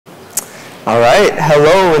All right,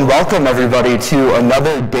 hello and welcome everybody to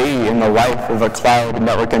another day in the life of a cloud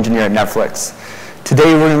network engineer at Netflix.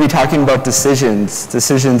 Today we're going to be talking about decisions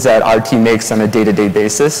that our team makes on a day-to-day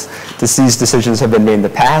basis. These decisions have been made in the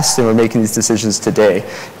past and we're making these decisions today.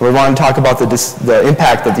 And we want to talk about the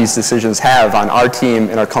impact that these decisions have on our team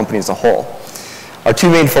and our company as a whole. Our two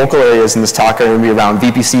main focal areas in this talk are going to be around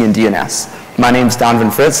VPC and DNS. My name is Donovan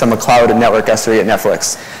Fritz. I'm a cloud and network SRE at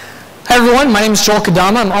Netflix. Hi everyone, my name is Joel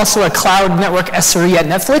Kadama. I'm also a cloud network SRE at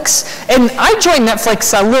Netflix. And I joined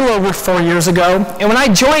Netflix a little over 4 years ago. And when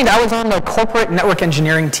I joined, I was on the corporate network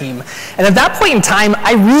engineering team. And at that point in time,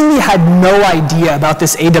 I really had no idea about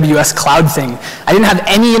this AWS cloud thing. I didn't have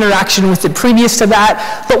any interaction with it previous to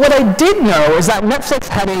that. But what I did know is that Netflix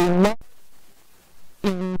had a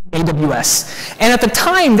in AWS. And at the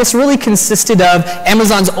time, this really consisted of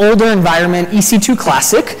Amazon's older environment, EC2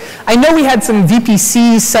 Classic. I know we had some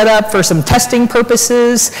VPCs set up for some testing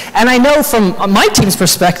purposes. And I know from my team's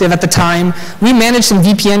perspective at the time, we managed some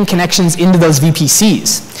VPN connections into those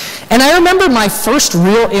VPCs. And I remember my first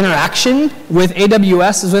real interaction with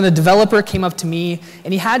AWS is when a developer came up to me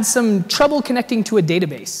and he had some trouble connecting to a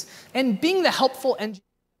database. And being the helpful engineer,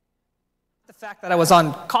 the fact that I was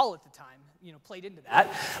on call at the time, played into that.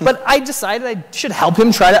 But I decided I should help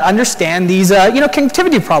him try to understand these,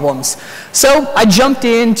 connectivity problems. So I jumped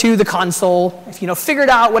into the console, figured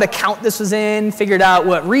out what account this was in, figured out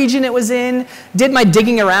what region it was in, did my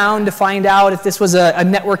digging around to find out if this was a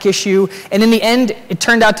network issue. And in the end, it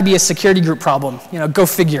turned out to be a security group problem. Go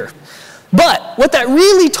figure. But what that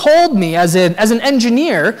really told me as an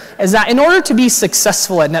engineer is that in order to be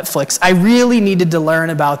successful at Netflix, I really needed to learn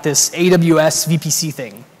about this AWS VPC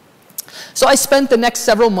thing. So I spent the next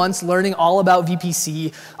several months learning all about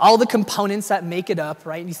VPC, all the components that make it up,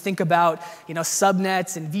 right? And you think about,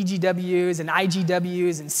 subnets and VGWs and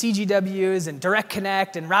IGWs and CGWs and direct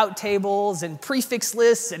connect and route tables and prefix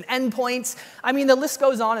lists and endpoints. I mean, the list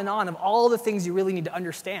goes on of all the things you really need to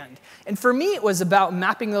understand. And for me, it was about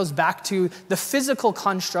mapping those back to the physical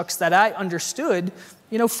constructs that I understood,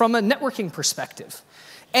 from a networking perspective.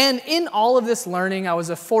 And in all of this learning, I was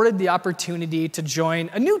afforded the opportunity to join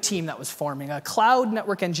a new team that was forming, a cloud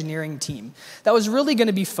network engineering team that was really going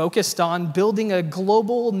to be focused on building a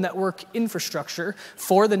global network infrastructure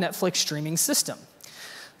for the Netflix streaming system.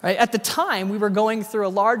 Right? At the time, we were going through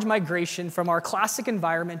a large migration from our classic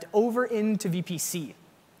environment over into VPC.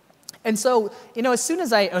 And so, as soon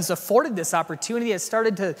as I was afforded this opportunity, I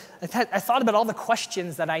thought about all the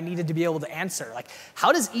questions that I needed to be able to answer. Like,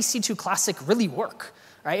 how does EC2 Classic really work?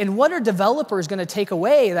 Right? And what are developers going to take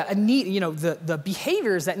away that the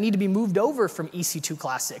behaviors that need to be moved over from EC2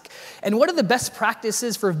 Classic? And what are the best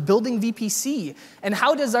practices for building VPC? And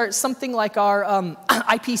how does something like our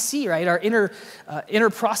IPC, right, our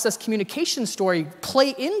inter-process communication story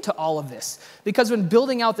play into all of this? Because when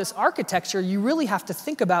building out this architecture, you really have to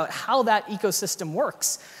think about how that ecosystem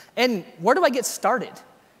works. And where do I get started?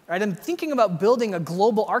 Right? I'm thinking about building a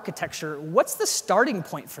global architecture. What's the starting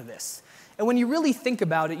point for this? And when you really think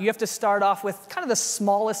about it, you have to start off with kind of the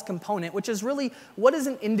smallest component, which is really, what does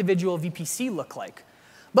an individual VPC look like?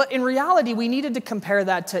 But in reality, we needed to compare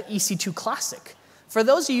that to EC2 Classic. For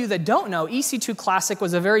those of you that don't know, EC2 Classic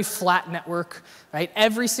was a very flat network, right?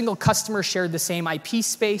 Every single customer shared the same IP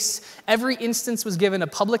space. Every instance was given a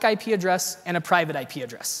public IP address and a private IP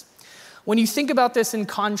address. When you think about this in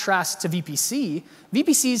contrast to VPC,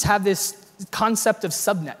 VPCs have this concept of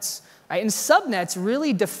subnets. Right? And subnets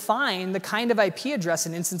really define the kind of IP address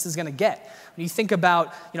an instance is going to get. When you think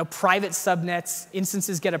about private subnets,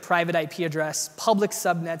 instances get a private IP address. Public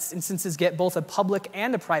subnets, instances get both a public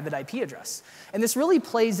and a private IP address. And this really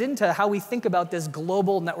plays into how we think about this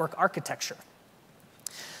global network architecture.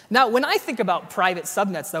 Now, when I think about private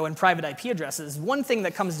subnets, though, and private IP addresses, one thing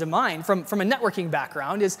that comes to mind from a networking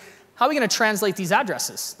background is, how are we going to translate these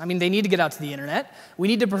addresses? I mean, they need to get out to the internet. We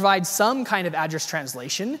need to provide some kind of address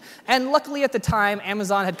translation. And luckily at the time,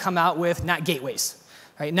 Amazon had come out with NAT gateways.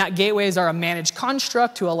 Right? NAT gateways are a managed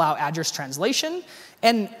construct to allow address translation.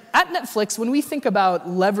 And at Netflix, when we think about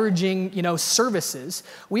leveraging services,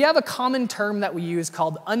 we have a common term that we use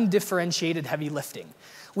called undifferentiated heavy lifting.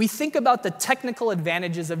 We think about the technical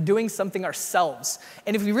advantages of doing something ourselves.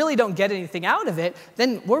 And if we really don't get anything out of it,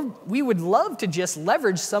 then we would love to just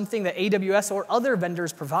leverage something that AWS or other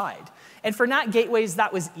vendors provide. And for NAT gateways,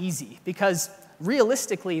 that was easy because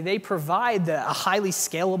realistically, they provide a highly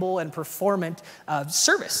scalable and performant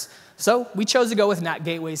service. So we chose to go with NAT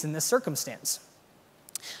gateways in this circumstance.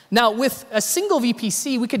 Now, with a single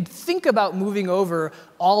VPC, we could think about moving over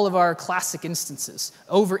all of our classic instances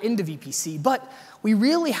over into VPC, but we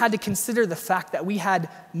really had to consider the fact that we had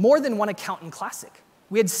more than one account in Classic.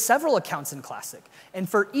 we had several accounts in Classic. And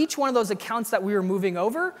for each one of those accounts that we were moving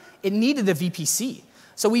over, it needed a VPC.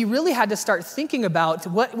 So we really had to start thinking about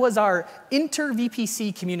what was our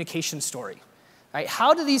inter-VPC communication story. Right?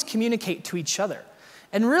 How do these communicate to each other?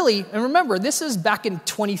 And really, and remember, this is back in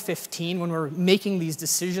 2015 when we were making these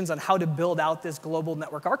decisions on how to build out this global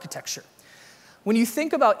network architecture. When you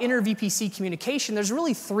think about inter-VPC communication, there's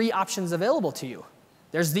really three options available to you.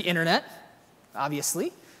 There's the internet,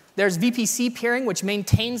 obviously. There's VPC peering, which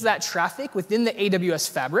maintains that traffic within the AWS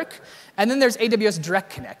fabric. And then there's AWS Direct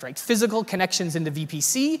Connect, right? Physical connections into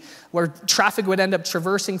VPC, where traffic would end up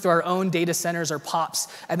traversing through our own data centers or POPs,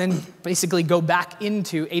 and then basically go back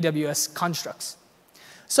into AWS constructs.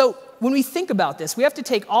 So when we think about this, we have to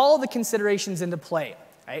take all the considerations into play,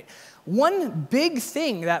 right? One big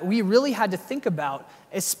thing that we really had to think about,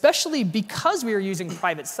 especially because we were using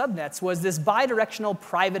private subnets, was this bidirectional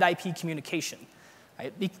private IP communication.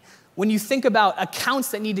 Right? When you think about accounts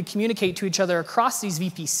that need to communicate to each other across these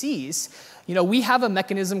VPCs, we have a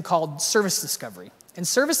mechanism called service discovery. And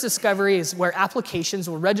service discovery is where applications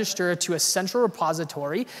will register to a central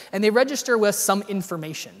repository, and they register with some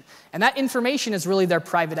information. And that information is really their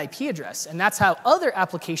private IP address, and that's how other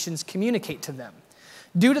applications communicate to them.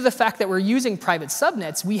 Due to the fact that we're using private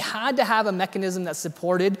subnets, we had to have a mechanism that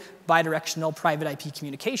supported bidirectional private IP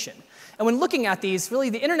communication. And when looking at these, really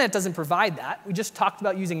the internet doesn't provide that. We just talked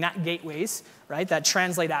about using NAT gateways, right, that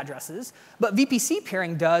translate addresses. But VPC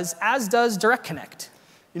peering does, as does Direct Connect.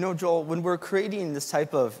 Joel, when we're creating this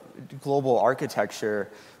type of global architecture,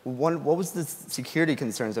 what was the security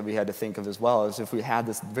concerns that we had to think of as well, as if we had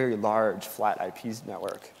this very large flat IP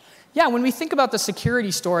network? Yeah, when we think about the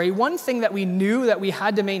security story, one thing that we knew that we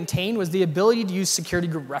had to maintain was the ability to use security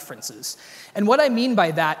group references. And what I mean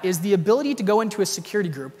by that is the ability to go into a security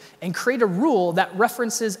group and create a rule that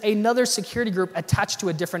references another security group attached to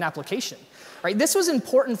a different application. Right? This was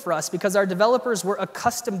important for us because our developers were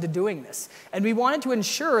accustomed to doing this. And we wanted to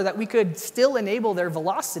ensure that we could still enable their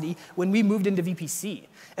velocity when we moved into VPC.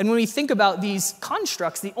 And when we think about these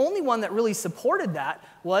constructs, the only one that really supported that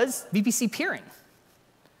was VPC peering.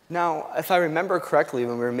 Now, if I remember correctly,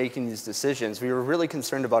 when we were making these decisions, we were really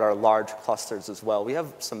concerned about our large clusters as well. We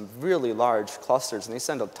have some really large clusters, and they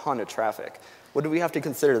send a ton of traffic. What do we have to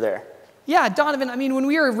consider there? Yeah, Donovan, when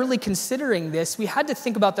we were really considering this, we had to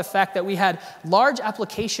think about the fact that we had large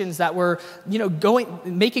applications that were,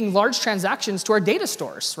 making large transactions to our data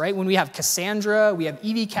stores, right? When we have Cassandra, we have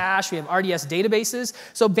EV Cache, we have RDS databases.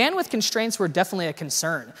 So bandwidth constraints were definitely a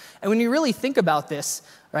concern. And when you really think about this,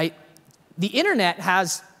 right, the internet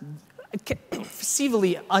has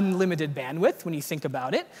conceivably unlimited bandwidth when you think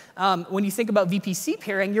about it. When you think about VPC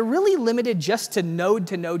pairing, you're really limited just to node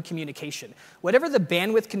communication. Whatever the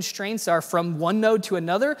bandwidth constraints are from one node to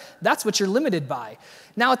another, that's what you're limited by.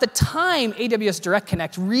 Now, at the time, AWS Direct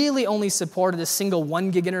Connect really only supported a single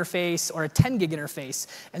 1 gig interface or a 10 gig interface.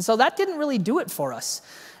 And so that didn't really do it for us.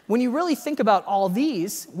 When you really think about all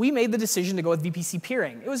these, we made the decision to go with VPC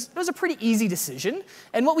peering. It was a pretty easy decision,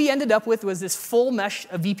 and what we ended up with was this full mesh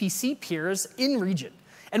of VPC peers in region.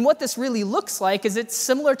 And what this really looks like is it's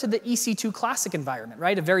similar to the EC2 Classic environment,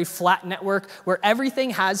 right? A very flat network where everything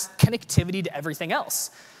has connectivity to everything else.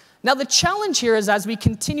 Now, the challenge here is as we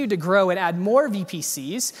continue to grow and add more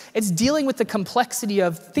VPCs, it's dealing with the complexity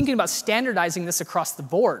of thinking about standardizing this across the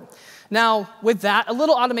board. Now, with that, a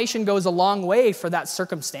little automation goes a long way for that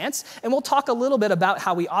circumstance, and we'll talk a little bit about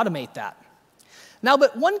how we automate that. Now,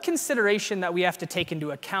 but one consideration that we have to take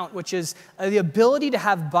into account, which is the ability to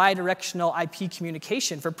have bidirectional IP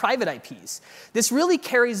communication for private IPs. This really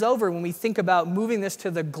carries over when we think about moving this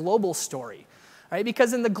to the global story, right?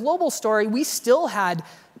 Because in the global story, we still had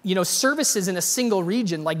services in a single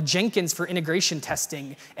region like Jenkins for integration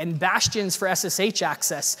testing and Bastions for SSH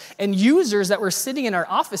access and users that were sitting in our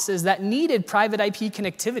offices that needed private IP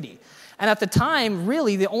connectivity. And at the time,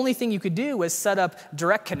 really, the only thing you could do was set up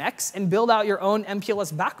direct connects and build out your own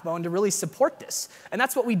MPLS backbone to really support this. And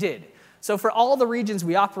that's what we did. So for all the regions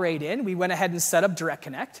we operate in, we went ahead and set up Direct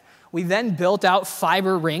Connect. We then built out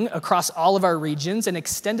Fiber Ring across all of our regions and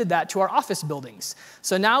extended that to our office buildings.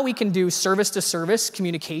 So now we can do service-to-service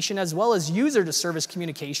communication as well as user-to-service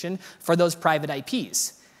communication for those private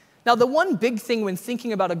IPs. Now, the one big thing when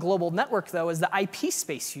thinking about a global network, though, is the IP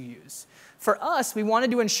space you use. For us, we wanted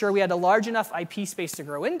to ensure we had a large enough IP space to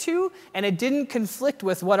grow into, and it didn't conflict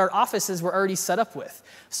with what our offices were already set up with.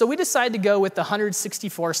 So we decided to go with the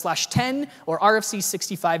 164/10 or RFC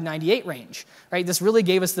 6598 range. Right? This really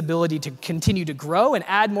gave us the ability to continue to grow and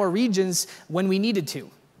add more regions when we needed to.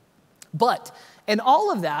 But And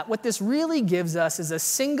all of that, what this really gives us is a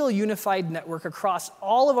single unified network across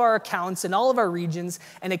all of our accounts and all of our regions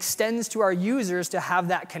and extends to our users to have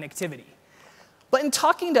that connectivity. But in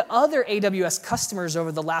talking to other AWS customers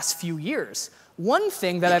over the last few years, one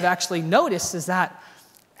thing that I've actually noticed is that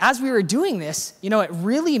as we were doing this, it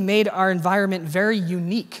really made our environment very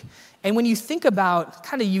unique. And when you think about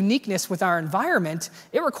kind of uniqueness with our environment,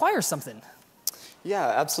 it requires something. Yeah,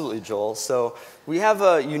 absolutely, Joel. So we have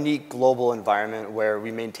a unique global environment where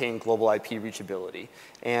we maintain global IP reachability.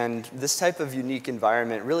 And this type of unique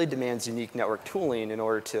environment really demands unique network tooling in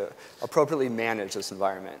order to appropriately manage this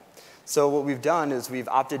environment. So what we've done is we've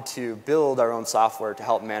opted to build our own software to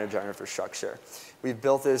help manage our infrastructure. We've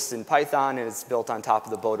built this in Python, and it's built on top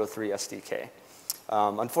of the Boto 3 SDK.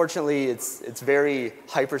 Unfortunately, it's very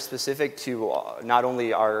hyper-specific to not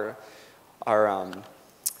only our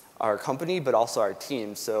company, but also our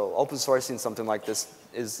team. So open sourcing something like this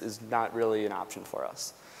is not really an option for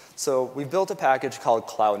us. So we built a package called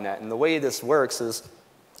CloudNet, and the way this works is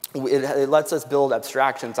it lets us build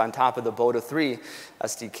abstractions on top of the Boto 3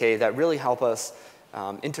 SDK that really help us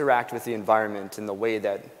interact with the environment in the way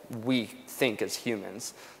that we think as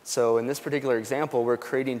humans. So in this particular example, we're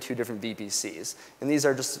creating two different VPCs. And these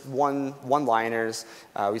are just one-liners.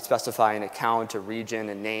 We specify an account, a region,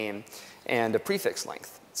 a name, and a prefix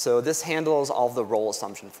length. So this handles all of the role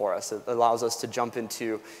assumption for us. It allows us to jump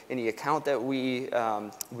into any account that we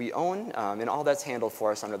own, and all that's handled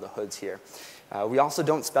for us under the hoods here. We also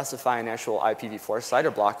don't specify an actual IPv4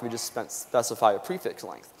 CIDR block. We just specify a prefix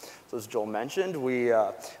length. So as Joel mentioned, we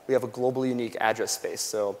have a globally unique address space.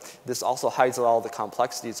 So this also hides all the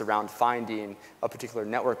complexities around finding a particular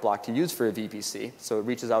network block to use for a VPC. So it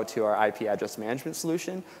reaches out to our IP address management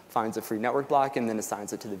solution, finds a free network block, and then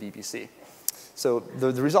assigns it to the VPC. So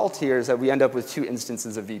the result here is that we end up with two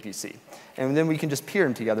instances of VPC. And then we can just peer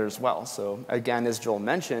them together as well. So again, as Joel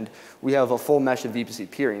mentioned, we have a full mesh of VPC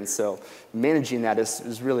peering. So managing that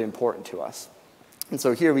is really important to us. And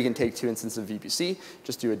so here we can take two instances of VPC,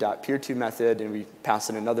 just do a .peer2 method, and we pass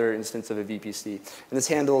in another instance of a VPC. And this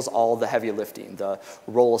handles all the heavy lifting, the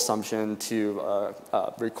role assumption to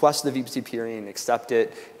request the VPC peering, accept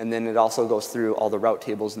it, and then it also goes through all the route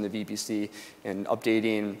tables in the VPC and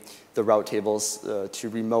updating the route tables to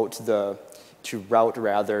route the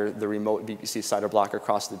remote VPC CIDR block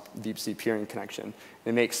across the VPC peering connection.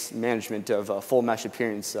 It makes management of a full mesh of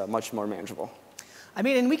peerings much more manageable. I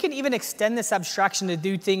mean, and we can even extend this abstraction to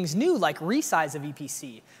do things new, like resize a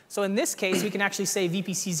VPC. So in this case, we can actually say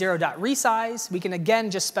VPC0.resize. We can, again,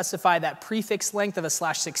 just specify that prefix length of a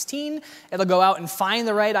 /16. It'll go out and find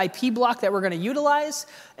the right IP block that we're going to utilize.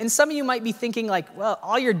 And some of you might be thinking, like, well,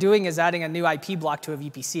 all you're doing is adding a new IP block to a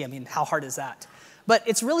VPC. I mean, how hard is that? But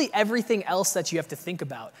it's really everything else that you have to think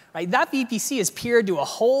about, right? That VPC is peered to a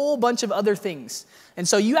whole bunch of other things. And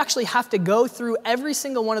so you actually have to go through every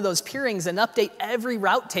single one of those peerings and update every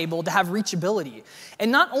route table to have reachability.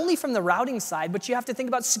 And not only from the routing side, but you have to think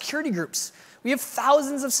about security groups. We have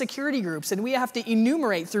thousands of security groups, and we have to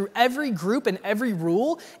enumerate through every group and every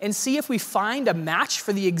rule and see if we find a match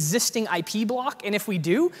for the existing IP block. And if we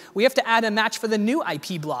do, we have to add a match for the new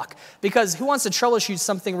IP block. Because who wants to troubleshoot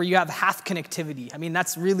something where you have half connectivity? I mean,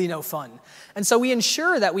 that's really no fun. And so we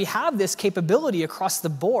ensure that we have this capability across the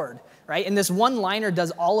board, right? And this one-liner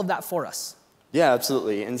does all of that for us. Yeah,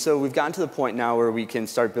 absolutely. And so we've gotten to the point now where we can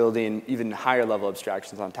start building even higher level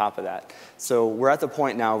abstractions on top of that. So we're at the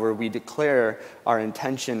point now where we declare our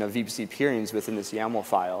intention of VPC peerings within this YAML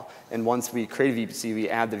file. And once we create a VPC, we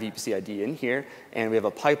add the VPC ID in here. And we have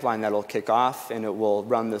a pipeline that will kick off, and it will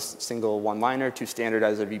run this single one-liner to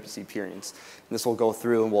standardize our VPC peerings. And this will go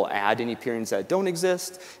through and we'll add any peerings that don't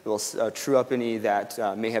exist. It will true up any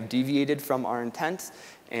that may have deviated from our intent.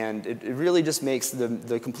 And it really just makes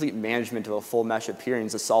the complete management of a full mesh of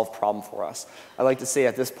peerings a solved problem for us. I like to say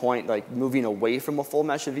at this point, like moving away from a full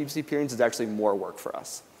mesh of VPC peerings is actually more work for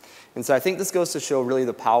us. And so I think this goes to show really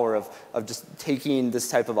the power of just taking this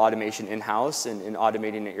type of automation in-house and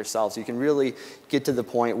automating it yourself. So you can really get to the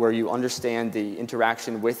point where you understand the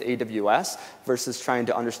interaction with AWS versus trying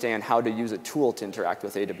to understand how to use a tool to interact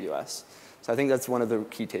with AWS. So I think that's one of the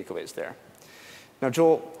key takeaways there. Now,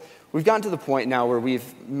 Joel, we've gotten to the point now where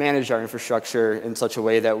we've managed our infrastructure in such a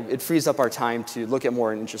way that it frees up our time to look at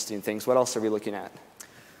more interesting things. What else are we looking at?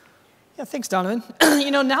 Yeah, thanks, Donovan.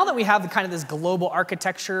 Now that we have kind of this global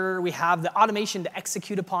architecture, we have the automation to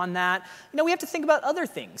execute upon that, we have to think about other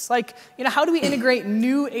things. Like, how do we integrate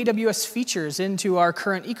new AWS features into our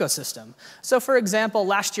current ecosystem? So for example,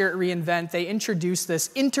 last year at reInvent, they introduced this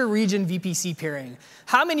inter-region VPC peering.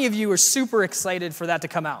 How many of you are super excited for that to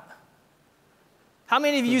come out? How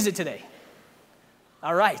many of you use it today?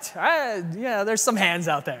 All right. Yeah, there's some hands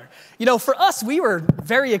out there. For us, we were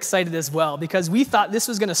very excited as well because we thought this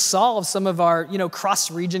was going to solve some of our,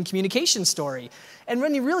 cross-region communication story. And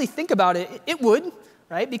when you really think about it, it would,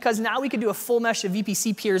 right? Because now we could do a full mesh of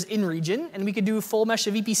VPC peers in region, and we could do a full mesh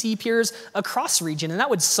of VPC peers across region, and that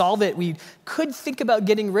would solve it. We could think about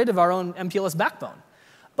getting rid of our own MPLS backbone.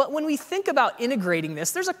 But when we think about integrating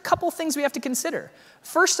this, there's a couple things we have to consider.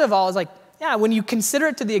 First of all is when you consider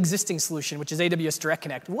it to the existing solution, which is AWS Direct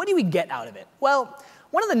Connect, what do we get out of it? Well,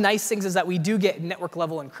 one of the nice things is that we do get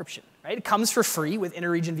network-level encryption, right? It comes for free with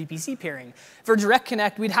inter-region VPC pairing. For Direct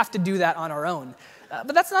Connect, we'd have to do that on our own.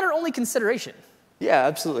 But that's not our only consideration. Yeah,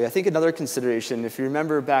 absolutely. I think another consideration, if you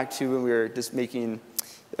remember back to when we were just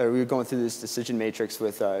we were going through this decision matrix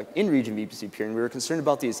with in-region VPC peering, we were concerned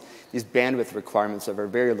about these bandwidth requirements of our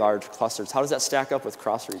very large clusters. How does that stack up with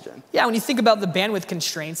cross-region? Yeah, when you think about the bandwidth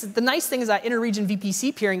constraints, the nice thing is that inter-region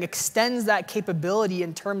VPC peering extends that capability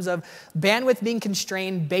in terms of bandwidth being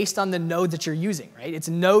constrained based on the node that you're using, right? It's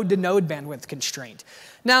node-to-node bandwidth constraint.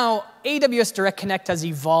 Now, AWS Direct Connect has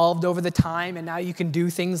evolved over the time, and now you can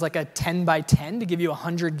do things like a 10 by 10 to give you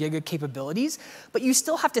 100 gig of capabilities, but you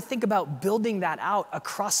still have to think about building that out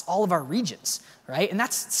across all of our regions, right? And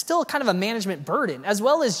that's still kind of a management burden, as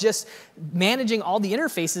well as just managing all the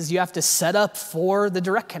interfaces you have to set up for the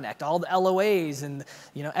Direct Connect, all the LOAs and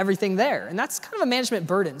everything there. And that's kind of a management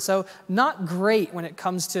burden, so not great when it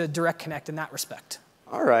comes to Direct Connect in that respect.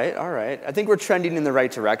 All right. I think we're trending in the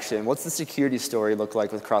right direction. What's the security story look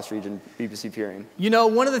like with cross-region VPC peering?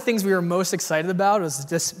 One of the things we were most excited about was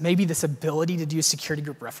this ability to do security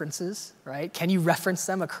group references, right? Can you reference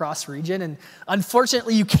them across region? And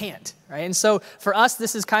unfortunately, you can't, right? And so for us,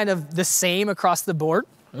 this is kind of the same across the board.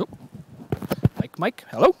 Oh, Mike,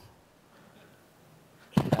 hello?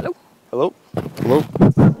 Hello? Hello? Hello?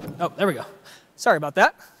 Oh, there we go. Sorry about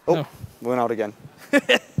that. Oh, went out again.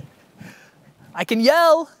 I can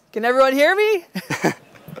yell. Can everyone hear me?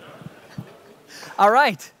 All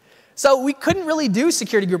right. So we couldn't really do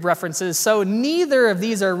security group references, so neither of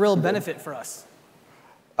these are a real benefit for us.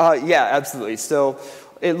 Yeah, absolutely. So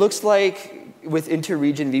it looks like with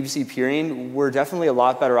inter-region VPC peering, we're definitely a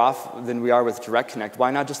lot better off than we are with Direct Connect. Why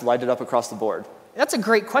not just light it up across the board? That's a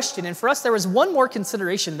great question. And for us, there was one more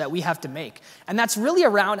consideration that we have to make. And that's really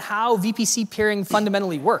around how VPC peering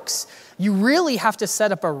fundamentally works. You really have to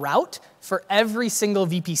set up a route for every single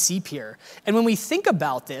VPC peer. And when we think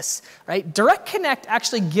about this, right, Direct Connect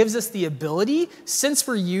actually gives us the ability, since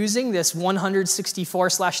we're using this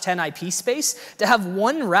 164/10 IP space, to have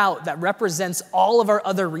one route that represents all of our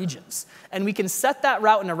other regions. And we can set that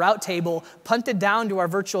route in a route table, punt it down to our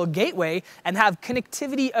virtual gateway, and have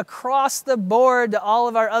connectivity across the board to all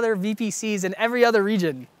of our other VPCs in every other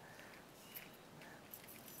region.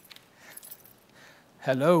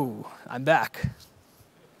 Hello, I'm back.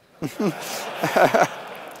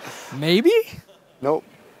 Maybe? Nope.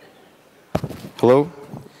 Hello?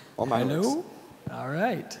 Hello? All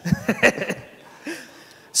right.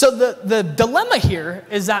 So the dilemma here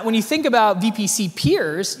is that when you think about VPC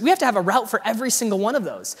peers, we have to have a route for every single one of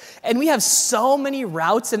those. And we have so many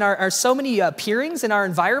routes in so many peerings in our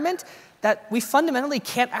environment that we fundamentally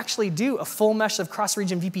can't actually do a full mesh of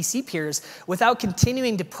cross-region VPC peers without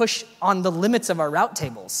continuing to push on the limits of our route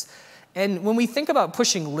tables. And when we think about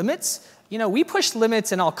pushing limits, we push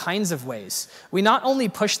limits in all kinds of ways. We not only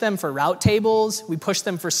push them for route tables, we push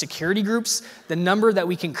them for security groups, the number that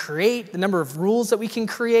we can create, the number of rules that we can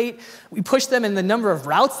create. We push them in the number of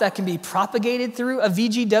routes that can be propagated through a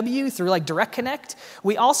VGW, through like Direct Connect.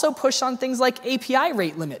 We also push on things like API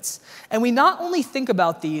rate limits. And we not only think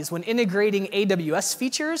about these when integrating AWS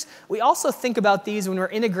features, we also think about these when we're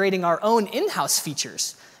integrating our own in-house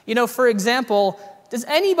features. For example, does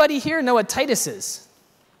anybody here know what Titus is?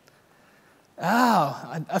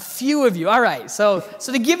 Oh, a few of you. All right. So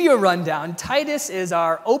to give you a rundown, Titus is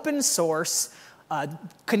our open source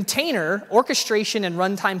container orchestration and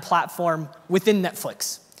runtime platform within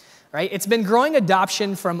Netflix. Right? It's been growing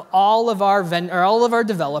adoption from all of our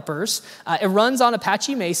developers. It runs on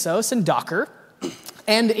Apache Mesos and Docker.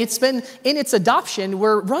 And it's been, in its adoption,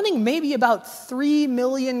 we're running maybe about 3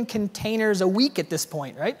 million containers a week at this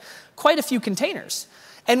point, right? Quite a few containers.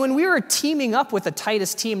 And when we were teaming up with the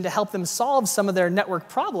Titus team to help them solve some of their network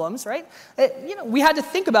problems, right, we had to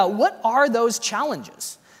think about what are those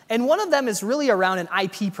challenges. And one of them is really around an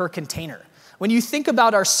IP per container. When you think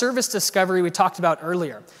about our service discovery we talked about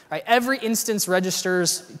earlier, right? Every instance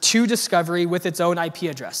registers to discovery with its own IP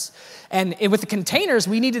address. And with the containers,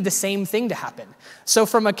 we needed the same thing to happen. So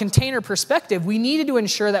from a container perspective, we needed to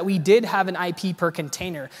ensure that we did have an IP per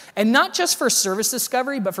container. And not just for service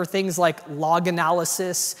discovery, but for things like log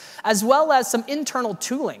analysis, as well as some internal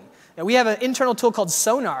tooling. Now, we have an internal tool called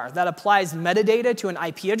Sonar that applies metadata to an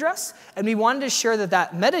IP address, and we wanted to ensure that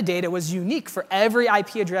that metadata was unique for every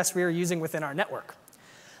IP address we were using within our network.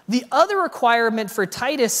 The other requirement for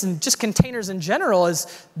Titus and just containers in general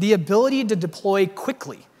is the ability to deploy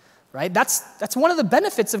quickly. Right? That's one of the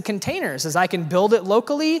benefits of containers, is I can build it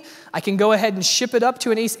locally, I can go ahead and ship it up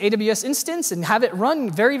to an AWS instance and have it run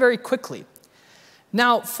very, very quickly.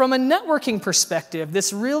 Now, from a networking perspective,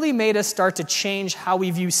 this really made us start to change how we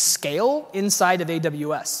view scale inside of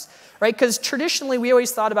AWS. Right? Because traditionally, we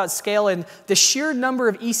always thought about scale in the sheer number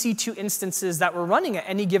of EC2 instances that were running at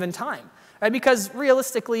any given time. Right? Because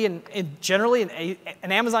realistically and generally,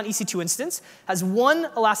 an Amazon EC2 instance has one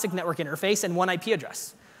Elastic Network Interface and one IP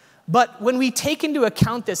address. But when we take into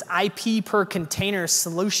account this IP per container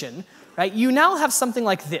solution, right, you now have something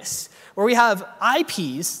like this, where we have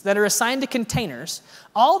IPs that are assigned to containers.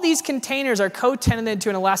 All these containers are co-tenanted to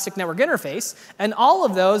an Elastic Network Interface, and all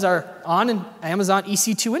of those are on an Amazon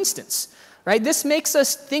EC2 instance. Right? This makes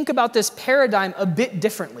us think about this paradigm a bit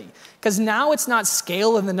differently, because now it's not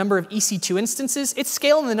scale in the number of EC2 instances, it's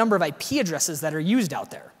scale in the number of IP addresses that are used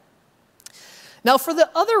out there. Now, for the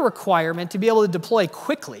other requirement to be able to deploy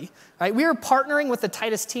quickly, right, we are partnering with the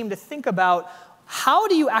Titus team to think about how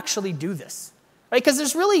do you actually do this? Right? Because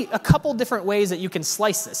there's really a couple different ways that you can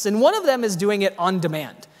slice this, and one of them is doing it on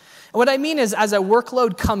demand. And what I mean is, as a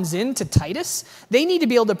workload comes into Titus, they need to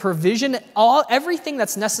be able to provision everything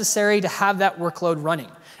that's necessary to have that workload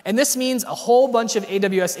running. And this means a whole bunch of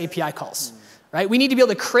AWS API calls. Right? We need to be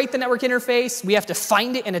able to create the network interface. We have to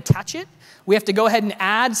find it and attach it. We have to go ahead and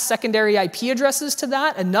add secondary IP addresses to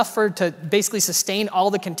that, enough to basically sustain all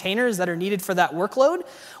the containers that are needed for that workload.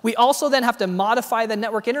 We also then have to modify the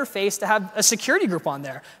network interface to have a security group on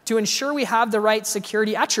there to ensure we have the right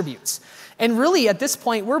security attributes. And really, at this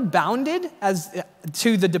point, we're bounded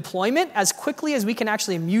to the deployment as quickly as we can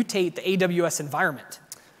actually mutate the AWS environment.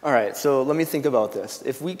 All right, so let me think about this.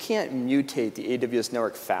 If we can't mutate the AWS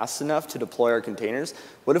network fast enough to deploy our containers,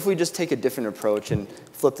 what if we just take a different approach and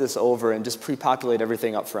flip this over and just pre-populate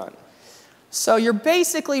everything up front? So you're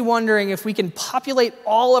basically wondering if we can populate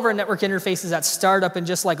all of our network interfaces at startup and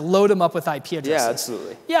just like load them up with IP addresses. Yeah,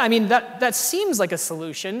 absolutely. Yeah, I mean, that seems like a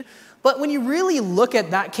solution. But when you really look at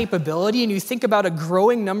that capability and you think about a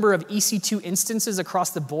growing number of EC2 instances across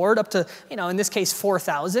the board, up to, in this case,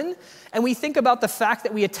 4,000, and we think about the fact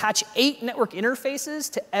that we attach 8 network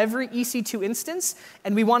interfaces to every EC2 instance,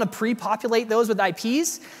 and we want to pre-populate those with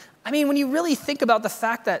IPs, I mean, when you really think about the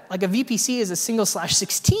fact that like a VPC is a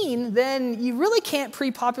single/16, then you really can't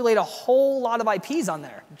pre-populate a whole lot of IPs on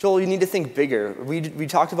there. Joel, you need to think bigger. We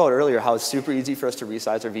talked about earlier how it's super easy for us to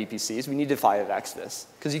resize our VPCs. We need to 5x this,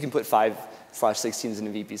 because you can put 5/16s in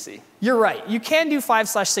a VPC. You're right. You can do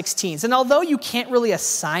 5/16s. And although you can't really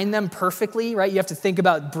assign them perfectly, right, you have to think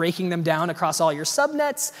about breaking them down across all your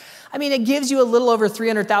subnets. I mean, it gives you a little over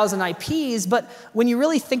 300,000 IPs, but when you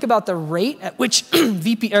really think about the rate at which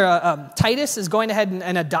Titus is going ahead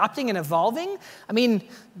and adopting and evolving, I mean,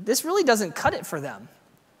 this really doesn't cut it for them.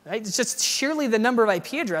 Right? It's just sheerly the number of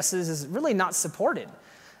IP addresses is really not supported.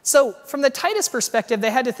 So from the Titus perspective, they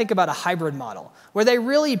had to think about a hybrid model where they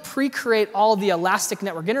really pre-create all of the Elastic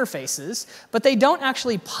Network Interfaces, but they don't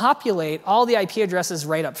actually populate all the IP addresses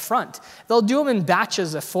right up front. They'll do them in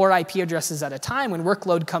batches of 4 IP addresses at a time when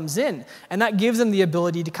workload comes in, and that gives them the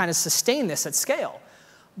ability to kind of sustain this at scale.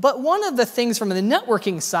 But one of the things from the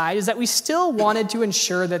networking side is that we still wanted to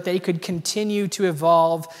ensure that they could continue to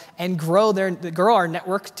evolve and grow our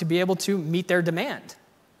network to be able to meet their demand.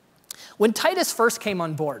 When Titus first came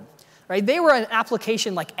on board, right, they were an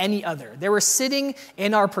application like any other. They were sitting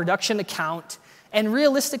in our production account, and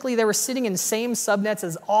realistically, they were sitting in the same subnets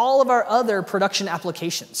as all of our other production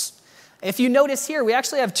applications. If you notice here, we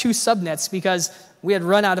actually have 2 subnets because we had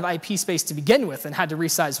run out of IP space to begin with and had to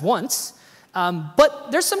resize once.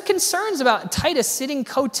 But there's some concerns about Titus sitting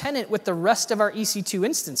co-tenant with the rest of our EC2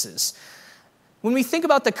 instances. When we think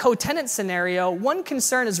about the co-tenant scenario, one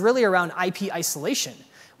concern is really around IP isolation.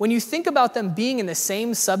 When you think about them being in the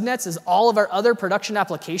same subnets as all of our other production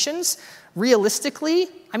applications, realistically,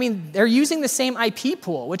 I mean, they're using the same IP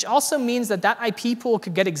pool, which also means that that IP pool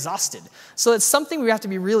could get exhausted. So it's something we have to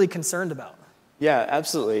be really concerned about. Yeah,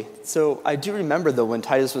 absolutely. So I do remember, though, when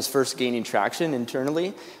Titus was first gaining traction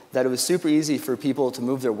internally, that it was super easy for people to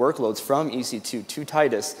move their workloads from EC2 to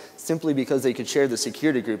Titus simply because they could share the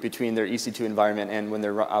security group between their EC2 environment and when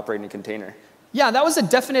they're operating a container. Yeah, that was a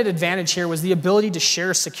definite advantage here, was the ability to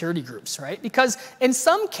share security groups, right? Because in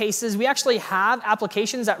some cases, we actually have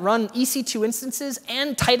applications that run EC2 instances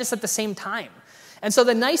and Titus at the same time. And so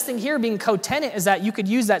the nice thing here being co-tenant is that you could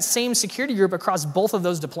use that same security group across both of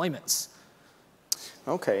those deployments.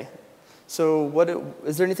 Okay. So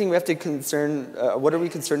is there anything we have to what are we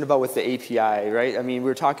concerned about with the API, right? I mean, we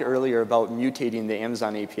were talking earlier about mutating the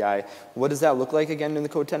Amazon API. What does that look like again in the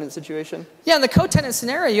co-tenant situation? Yeah, in the co-tenant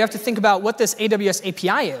scenario, you have to think about what this AWS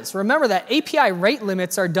API is. Remember that API rate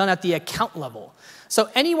limits are done at the account level. So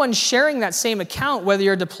anyone sharing that same account, whether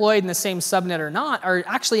you're deployed in the same subnet or not, are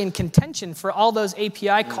actually in contention for all those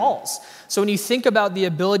API calls. So when you think about the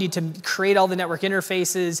ability to create all the network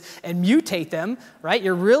interfaces and mutate them, right,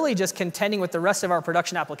 you're really just contending with the rest of our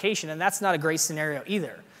production application, and that's not a great scenario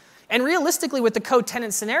either. And realistically, with the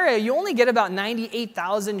co-tenant scenario, you only get about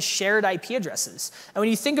 98,000 shared IP addresses. And when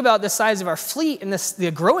you think about the size of our fleet and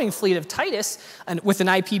the growing fleet of Titus, and with an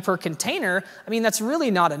IP per container, I mean, that's really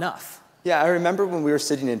not enough. Yeah, I remember when we were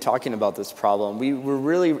sitting and talking about this problem, we were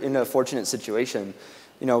really in a fortunate situation.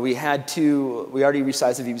 You know, we already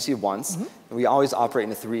resized the VPC once, and we always operate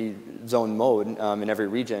in a 3-zone mode in every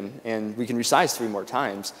region, and we can resize 3 more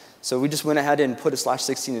times. So we just went ahead and put a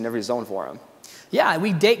 /16 in every zone for them. Yeah,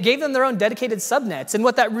 we gave them their own dedicated subnets, and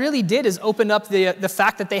what that really did is open up the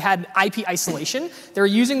fact that they had IP isolation. They were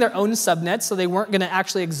using their own subnets, so they weren't going to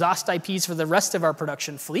actually exhaust IPs for the rest of our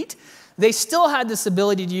production fleet. They still had this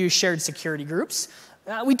ability to use shared security groups.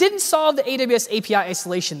 We didn't solve the AWS API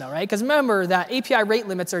isolation, though, right? Because remember that API rate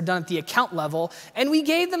limits are done at the account level, and we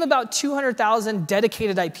gave them about 200,000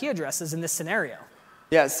 dedicated IP addresses in this scenario.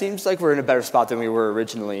 Yeah, it seems like we're in a better spot than we were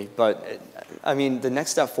originally, but I mean, the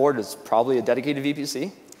next step forward is probably a dedicated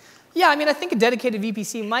VPC. Yeah, I mean, I think a dedicated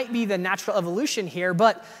VPC might be the natural evolution here,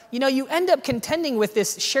 but you end up contending with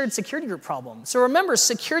this shared security group problem. So remember,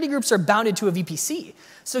 security groups are bounded to a VPC.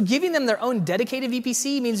 So giving them their own dedicated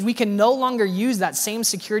VPC means we can no longer use that same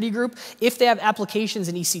security group if they have applications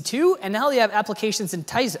in EC2, and now they have applications in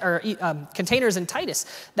Titus, or containers in Titus.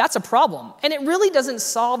 That's a problem. And it really doesn't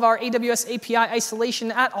solve our AWS API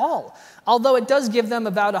isolation at all. Although it does give them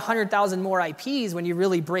about 100,000 more IPs when you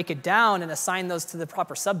really break it down and assign those to the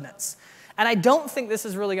proper subnets. And I don't think this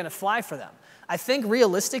is really going to fly for them. I think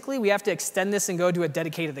realistically, we have to extend this and go to a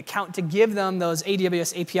dedicated account to give them those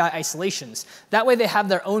AWS API isolations. That way they have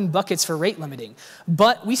their own buckets for rate limiting.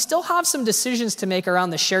 But we still have some decisions to make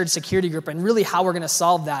around the shared security group and really how we're going to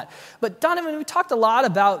solve that. But Donovan, we talked a lot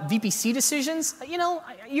about VPC decisions. You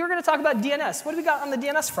were going to talk about DNS. What do we got on the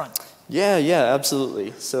DNS front? Yeah,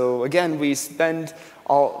 absolutely. So again, we spend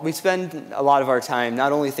a lot of our time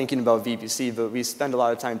not only thinking about VPC, but we spend a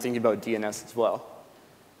lot of time thinking about DNS as well.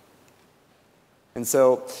 And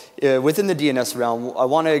so within the DNS realm, I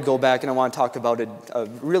want to go back and I want to talk about a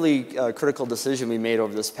really critical decision we made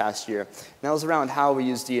over this past year. And that was around how we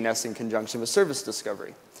use DNS in conjunction with service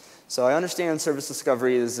discovery. So I understand service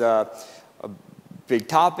discovery is a big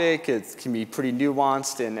topic. It can be pretty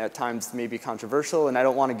nuanced and at times maybe controversial, and I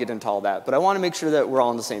don't want to get into all that. But I want to make sure that we're all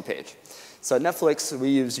on the same page. So at Netflix, we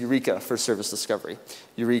use Eureka for service discovery.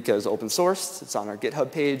 Eureka is open source. It's on our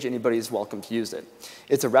GitHub page. Anybody's welcome to use it.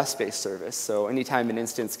 It's a REST-based service. So anytime an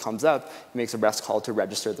instance comes up, it makes a REST call to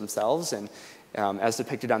register themselves. And as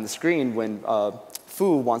depicted on the screen, when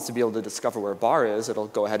Foo wants to be able to discover where bar is, it'll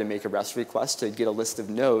go ahead and make a REST request to get a list of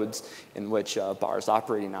nodes in which bar is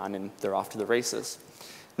operating on, and they're off to the races.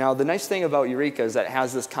 Now, the nice thing about Eureka is that it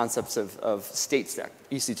has this concept of states that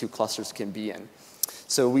EC2 clusters can be in.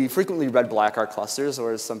 So we frequently red-black our clusters,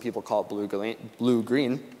 or as some people call it,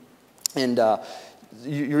 blue-green. And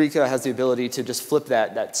Eureka has the ability to just flip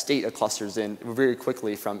that state of clusters in very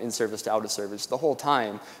quickly from in-service to out-of-service. The whole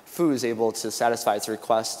time, Foo is able to satisfy its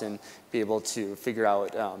request and be able to figure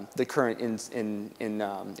out the current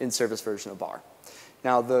in-service version of bar.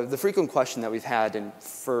 Now, the frequent question that we've had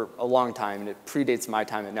for a long time, and it predates my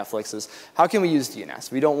time at Netflix, is how can we use DNS?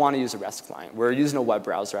 We don't want to use a REST client. We're using a web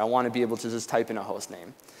browser. I want to be able to just type in a host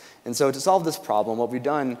name. And so to solve this problem, what we've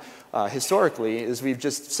done historically is we've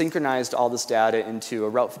just synchronized all this data into a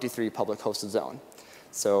Route 53 public hosted zone.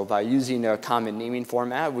 So by using a common naming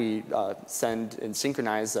format, we send and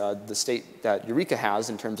synchronize the state that Eureka has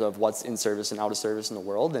in terms of what's in service and out of service in the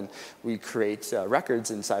world, and we create records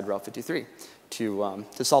inside Route 53 to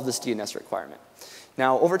solve this DNS requirement.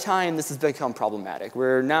 Now, over time, this has become problematic.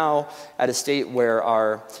 We're now at a state where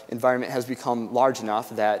our environment has become large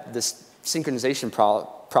enough that this synchronization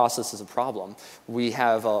process is a problem. We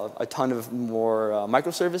have a ton of more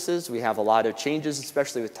microservices. We have a lot of changes,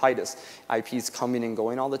 especially with Titus. IPs coming and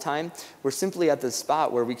going all the time. We're simply at this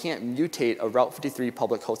spot where we can't mutate a Route 53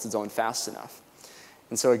 public hosted zone fast enough.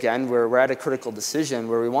 And so again, we're at a critical decision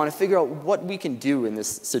where we want to figure out what we can do in this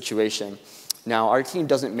situation. Now, our team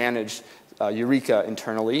doesn't manage Eureka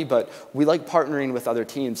internally, but we like partnering with other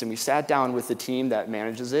teams, and we sat down with the team that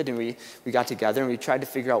manages it, and we got together and we tried to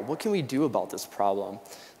figure out what can we do about this problem.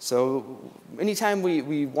 So anytime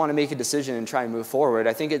we want to make a decision and try and move forward,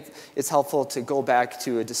 I think it's helpful to go back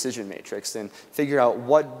to a decision matrix and figure out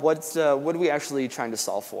what are we actually trying to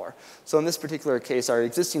solve for. So in this particular case, our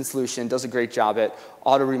existing solution does a great job at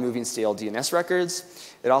auto-removing stale DNS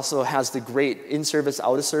records. It also has the great in-service,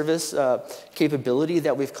 out-of-service capability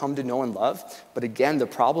that we've come to know and love. But again, the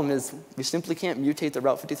problem is we simply can't mutate the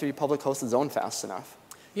Route 53 public hosted zone fast enough.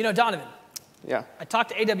 You know, Donovan, yeah. I talked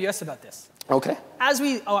to AWS about this. Okay. As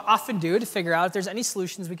we often do to figure out if there's any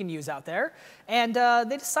solutions we can use out there. And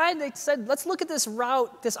they said, let's look at this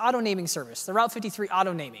route, this auto-naming service, the Route 53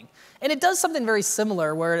 auto-naming. And it does something very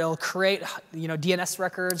similar where it'll create DNS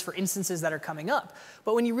records for instances that are coming up.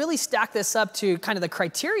 But when you really stack this up to kind of the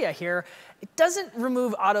criteria here, it doesn't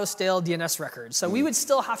remove auto-stale DNS records. So we would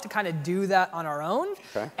still have to kind of do that on our own.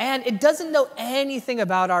 Okay. And it doesn't know anything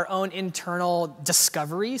about our own internal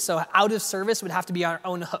discovery. So out of service would have to be our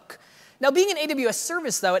own hook. Now, being an AWS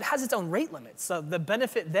service, though, it has its own rate limits. So the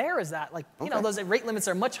benefit there is that, those rate limits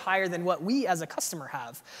are much higher than what we as a customer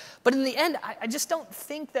have. But in the end, I just don't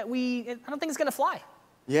think that I don't think it's going to fly.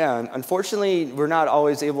 Yeah, unfortunately, we're not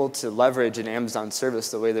always able to leverage an Amazon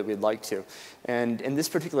service the way that we'd like to. And in this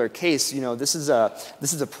particular case, this is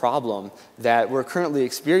a problem that we're currently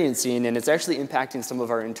experiencing, and it's actually impacting some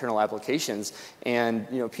of our internal applications. And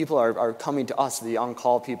people are coming to us, the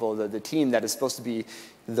on-call people, the team that is supposed to be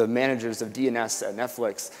the managers of DNS at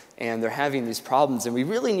Netflix, and they're having these problems, and we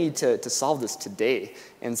really need to solve this today.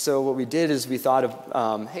 And so what we did is we thought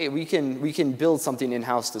of, hey, we can build something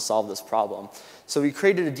in-house to solve this problem. So we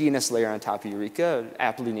created a DNS layer on top of Eureka,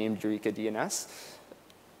 aptly named Eureka DNS.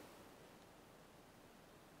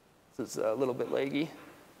 This is a little bit laggy.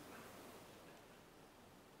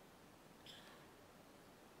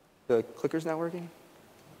 The clicker's not working?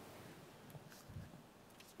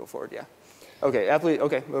 Let's go forward, yeah. Okay,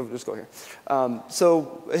 we'll just go here.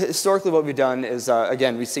 So historically what we've done is,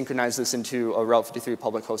 again, we synchronize this into a Route 53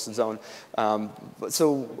 public hosted zone.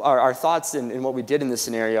 So our thoughts in what we did in this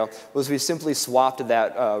scenario was we simply swapped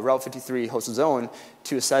that Route 53 hosted zone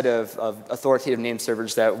to a set of authoritative name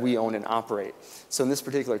servers that we own and operate. So in this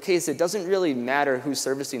particular case, it doesn't really matter who's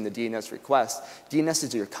servicing the DNS request. DNS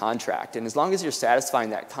is your contract, and as long as you're satisfying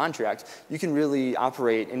that contract, you can really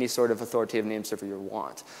operate any sort of authoritative name server you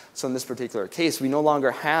want. So in this particular case, we no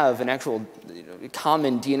longer have an actual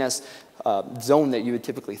common DNS zone that you would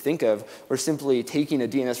typically think of. We're simply taking a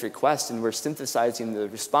DNS request and we're synthesizing the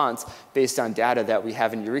response based on data that we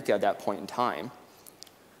have in Eureka at that point in time.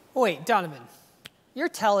 Wait, Donovan, you're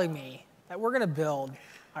telling me that we're going to build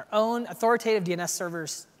our own authoritative DNS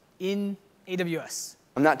servers in AWS?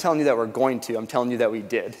 I'm not telling you that we're going to. I'm telling you that we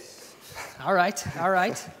did. All right, all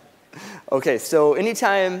right. Okay, so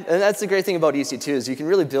anytime, and that's the great thing about EC2 is you can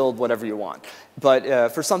really build whatever you want.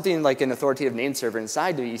 But for something like an authoritative name server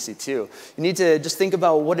inside of EC2, you need to just think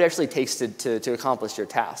about what it actually takes to accomplish your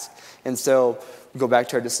task. And so we go back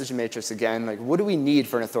to our decision matrix again, like what do we need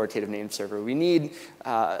for an authoritative name server? We need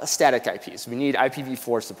static IPs. We need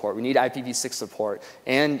IPv4 support. We need IPv6 support.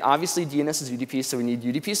 And obviously DNS is UDP, so we need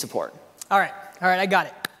UDP support. All right, I got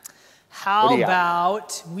it. How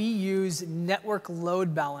about we use network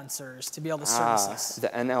load balancers to be able to service this? The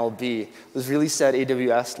NLB was released at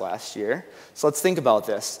AWS last year. So let's think about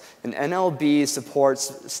this. An NLB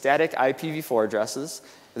supports static IPv4 addresses.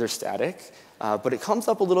 They're static. But it comes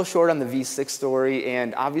up a little short on the v6 story,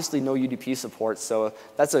 and obviously no UDP support, so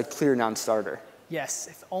that's a clear non-starter. Yes,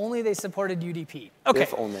 if only they supported UDP. Okay.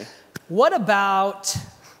 If only. What about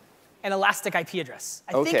an elastic IP address?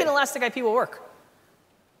 I think an elastic IP will work.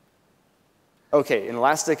 Okay, an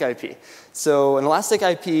elastic IP. So an elastic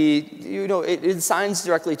IP, it assigns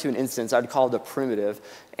directly to an instance. I'd call it a primitive.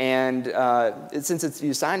 And since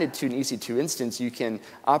you assign it to an EC2 instance, you can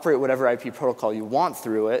operate whatever IP protocol you want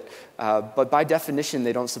through it. But by definition,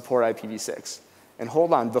 they don't support IPv6. And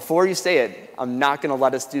hold on, before you say it, I'm not going to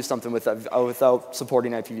let us do something without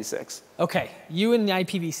supporting IPv6. Okay, you and the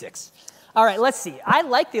IPv6. All right, let's see. I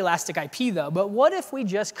like the elastic IP, though, but what if we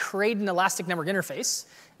just create an elastic network interface,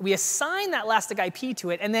 we assign that elastic IP to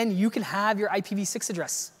it, and then you can have your IPv6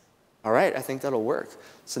 address? All right, I think that'll work.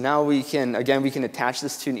 So now we can attach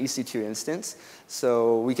this to an EC2 instance.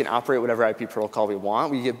 So we can operate whatever IP protocol we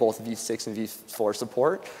want. We get both V6 and V4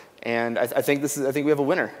 support. And I think we have a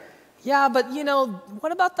winner. Yeah, but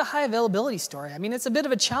what about the high availability story? I mean, it's a bit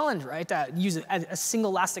of a challenge, right, to use a single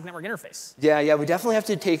elastic network interface. Yeah, we definitely have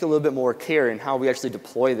to take a little bit more care in how we actually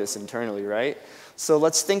deploy this internally, right? So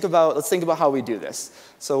let's think about how we do this.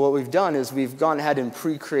 So what we've done is we've gone ahead and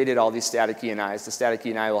pre-created all these static ENIs. The static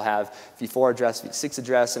ENI will have V4 address, V6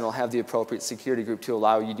 address, and it'll have the appropriate security group to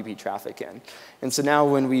allow UDP traffic in. And so now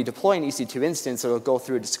when we deploy an EC2 instance, it'll go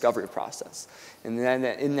through a discovery process. And then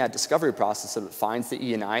in that discovery process, it finds the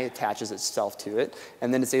ENI, attaches itself to it,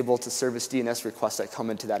 and then it's able to service DNS requests that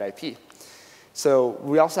come into that IP. So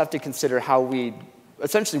we also have to consider how we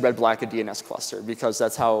essentially red-black a DNS cluster, because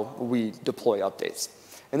that's how we deploy updates.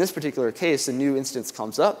 In this particular case, a new instance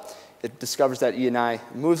comes up, it discovers that ENI,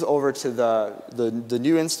 moves over to the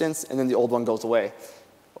new instance, and then the old one goes away.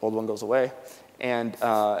 Old one goes away. And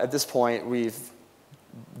at this point, we've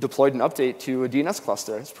deployed an update to a DNS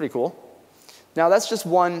cluster. It's pretty cool. Now that's just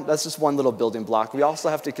one little building block. We also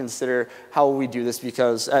have to consider how we do this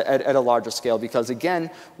because at a larger scale, because again,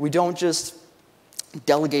 we don't just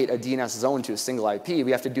delegate a DNS zone to a single IP.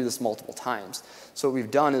 We have to do this multiple times. So what we've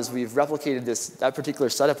done is we've replicated that particular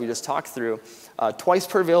setup we just talked through twice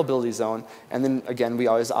per availability zone, and then again, we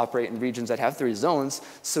always operate in regions that have 3 zones,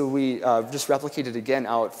 so we just replicate it again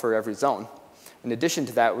out for every zone. In addition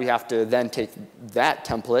to that, we have to then take that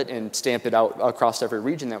template and stamp it out across every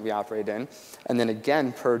region that we operate in, and then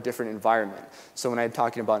again per different environment. So when I'm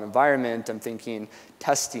talking about environment, I'm thinking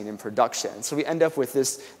testing and production. So we end up with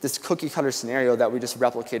this cookie cutter scenario that we just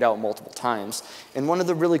replicate out multiple times. And one of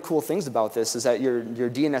the really cool things about this is that your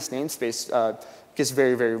DNS namespace gets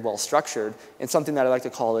very, very well structured, and something that I like to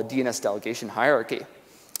call a DNS delegation hierarchy.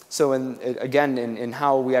 So in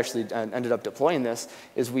how we actually ended up deploying this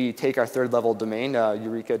is we take our third level domain,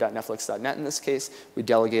 eureka.netflix.net in this case, we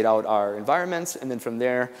delegate out our environments, and then from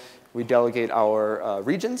there, we delegate our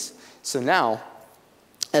regions. So now,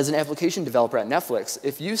 as an application developer at Netflix,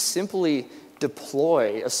 if you simply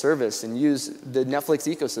deploy a service and use the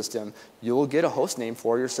Netflix ecosystem, you'll get a host name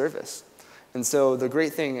for your service. And so the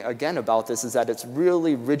great thing, again, about this is that it's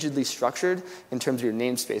really rigidly structured in terms of your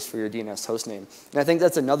namespace for your DNS hostname. And I think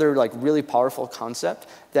that's another really powerful concept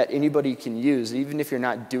that anybody can use, even if you're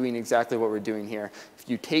not doing exactly what we're doing here. If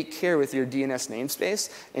you take care with your DNS namespace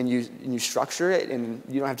and you structure it, and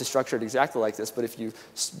you don't have to structure it exactly like this, but if you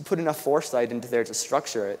put enough foresight into there to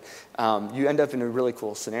structure it, you end up in a really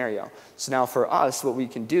cool scenario. So now for us, what we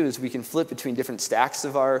can do is we can flip between different stacks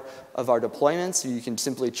of our deployments. So you can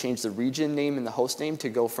simply change the region name and the host name to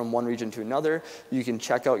go from one region to another. You can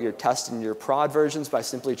check out your test and your prod versions by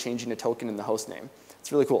simply changing a token in the host name.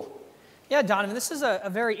 It's really cool. Yeah, Donovan, this is a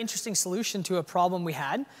very interesting solution to a problem we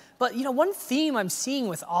had. But one theme I'm seeing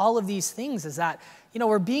with all of these things is that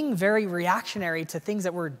we're being very reactionary to things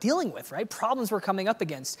that we're dealing with, right? Problems we're coming up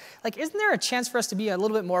against. Isn't there a chance for us to be a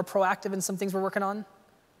little bit more proactive in some things we're working on?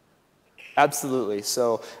 Absolutely.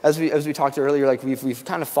 So as we talked earlier, we've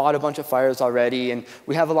kind of fought a bunch of fires already, and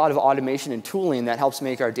we have a lot of automation and tooling that helps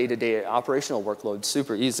make our day-to-day operational workload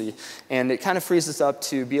super easy. And it kind of frees us up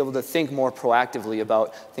to be able to think more proactively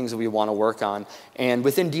about things that we want to work on. And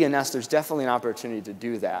within DNS, there's definitely an opportunity to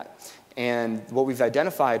do that. And what we've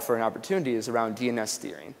identified for an opportunity is around DNS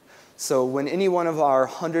steering. So when any one of our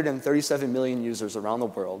 137 million users around the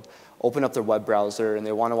world open up their web browser and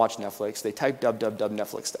they want to watch Netflix, they type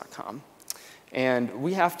www.netflix.com. And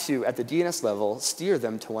we have to, at the DNS level, steer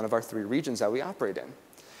them to one of our 3 regions that we operate in.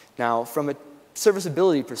 Now, from a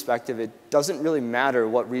serviceability perspective, it doesn't really matter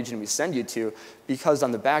what region we send you to, because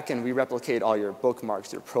on the back end, we replicate all your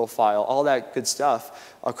bookmarks, your profile, all that good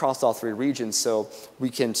stuff across all 3 regions, so we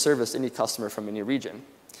can service any customer from any region.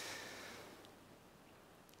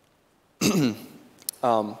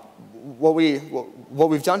 What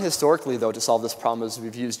we've done historically, though, to solve this problem is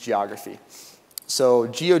we've used geography. So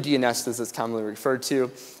GeoDNS, as it's commonly referred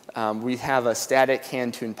to, we have a static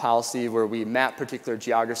hand-tuned policy where we map particular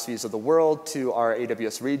geographies of the world to our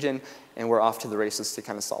AWS region, and we're off to the races to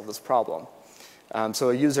kind of solve this problem. So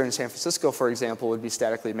a user in San Francisco, for example, would be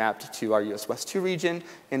statically mapped to our US West 2 region,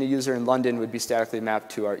 and a user in London would be statically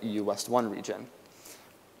mapped to our EU West 1 region.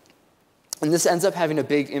 And this ends up having a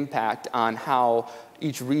big impact on how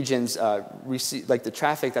each region's receive, the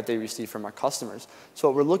traffic that they receive from our customers. So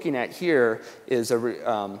what we're looking at here is a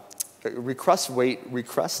request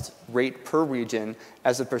rate per region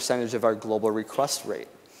as a percentage of our global request rate.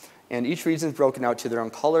 And each region is broken out to their own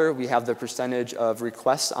color. We have the percentage of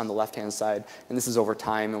requests on the left-hand side, and this is over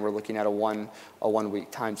time, and we're looking at a one-week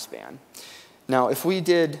time span. Now, if we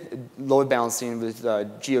did load balancing with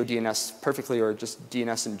GeoDNS perfectly, or just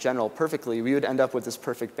DNS in general perfectly, we would end up with this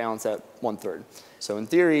perfect balance at 1/3. So in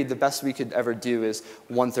theory, the best we could ever do is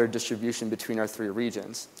 1/3 distribution between our 3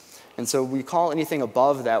 regions. And so we call anything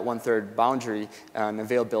above that 1/3 boundary an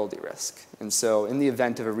availability risk. And so in the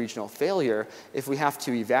event of a regional failure, if we have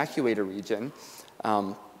to evacuate a region,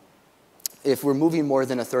 if we're moving more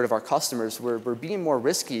than 1/3 of our customers, we're being more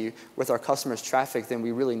risky with our customers' traffic than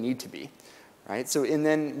we really need to be. Right? So, and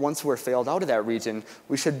then once we're failed out of that region,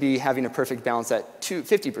 we should be having a perfect balance at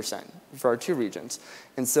 50% for our 2 regions.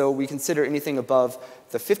 And so we consider anything above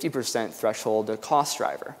the 50% threshold a cost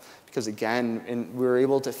driver. Because again, we're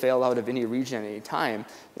able to fail out of any region at any time.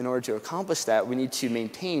 In order to accomplish that, we need to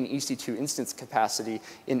maintain EC2 instance capacity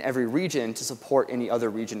in every region to support any other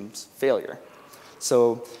region's failure.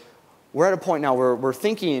 So we're at a point now where we're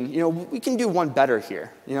thinking, we can do one better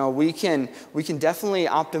here. We can definitely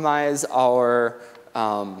optimize our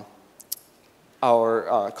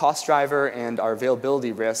cost driver and our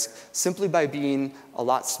availability risk simply by being a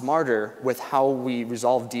lot smarter with how we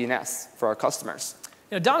resolve DNS for our customers.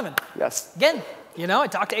 Donovan. Yes. Again, I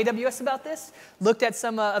talked to AWS about this, looked at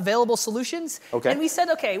some available solutions, and we said,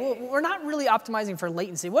 okay, well, we're not really optimizing for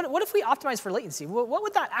latency. What if we optimize for latency? What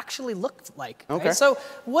would that actually look like? Okay. Right? So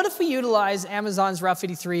what if we utilize Amazon's Route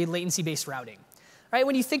 53 latency-based routing? Right?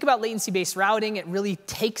 When you think about latency-based routing, it really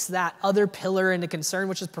takes that other pillar into concern,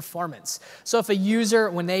 which is performance. So if a user,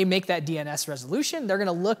 when they make that DNS resolution, they're going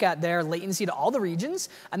to look at their latency to all the regions,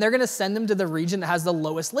 and they're going to send them to the region that has the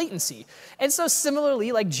lowest latency. And so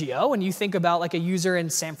similarly, like Geo, when you think about like a user in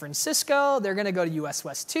San Francisco, they're going to go to US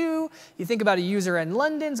West 2. You think about a user in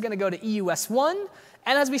London, is going to go to EUS 1.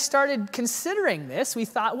 And as we started considering this, we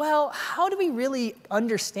thought, well, how do we really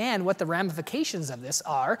understand what the ramifications of this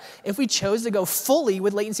are if we chose to go fully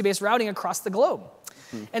with latency-based routing across the globe?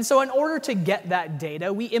 And so in order to get that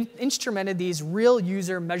data, we instrumented these real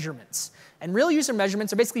user measurements. And real user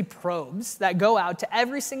measurements are basically probes that go out to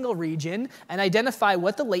every single region and identify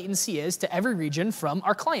what the latency is to every region from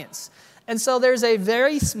our clients. And so there's a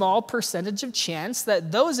very small percentage of chance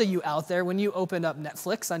that those of you out there, when you open up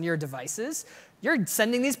Netflix on your devices, you're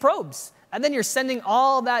sending these probes. And then you're sending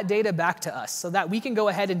all that data back to us so that we can go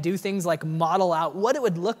ahead and do things like model out what it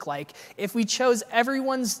would look like if we chose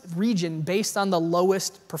everyone's region based on the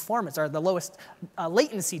lowest performance or the lowest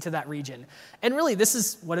latency to that region. And really, this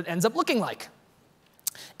is what it ends up looking like.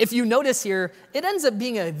 If you notice here, it ends up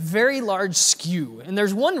being a very large skew. And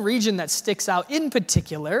there's one region that sticks out in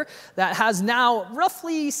particular that has now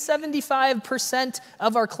roughly 75%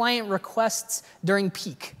 of our client requests during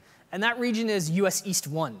peak. And that region is US East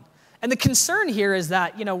 1. And the concern here is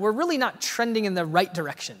that we're really not trending in the right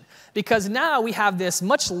direction, because now we have this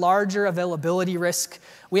much larger availability risk.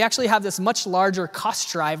 We actually have this much larger cost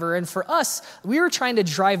driver. And for us, we were trying to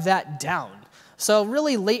drive that down. So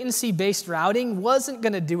really, latency-based routing wasn't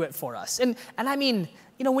going to do it for us. And I mean,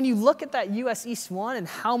 when you look at that US East 1 and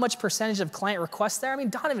how much percentage of client requests there, I mean,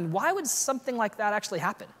 Donovan, why would something like that actually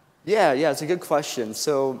happen? Yeah, it's a good question.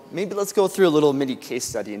 So maybe let's go through a little mini case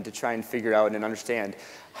study and to try and figure out and understand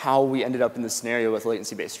how we ended up in this scenario with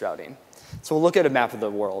latency-based routing. So we'll look at a map of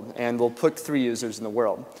the world, and we'll put 3 users in the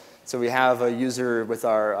world. So we have a user with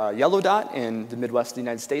our yellow dot in the Midwest of the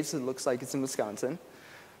United States. It looks like it's in Wisconsin.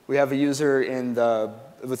 We have a user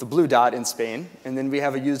with the blue dot in Spain. And then we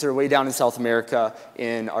have a user way down in South America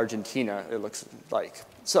in Argentina, it looks like.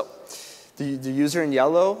 So the user in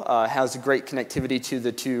yellow has great connectivity to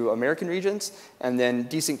the 2 American regions, and then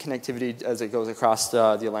decent connectivity as it goes across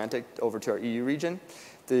the Atlantic over to our EU region.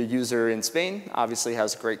 The user in Spain obviously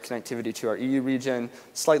has great connectivity to our EU region,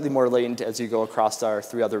 slightly more latent as you go across our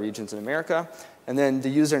 3 other regions in America. And then the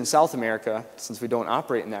user in South America, since we don't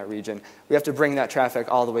operate in that region, we have to bring that traffic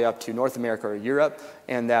all the way up to North America or Europe,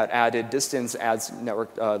 and that added distance adds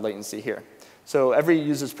network latency here. So every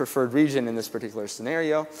user's preferred region in this particular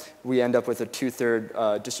scenario, we end up with a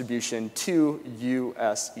 2/3 distribution to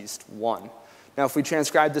US East 1. Now, if we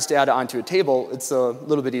transcribe this data onto a table, it's a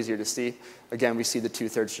little bit easier to see. Again, we see the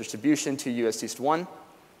 2/3 distribution to US East 1.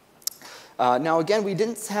 Now, again, we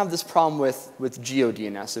didn't have this problem with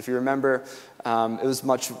GeoDNS. If you remember, it was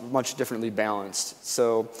much differently balanced.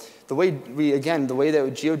 So the way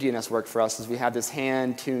that GeoDNS worked for us is we had this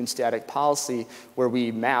hand-tuned static policy where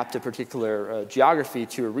we mapped a particular geography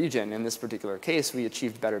to a region. In this particular case, we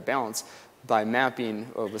achieved better balance by mapping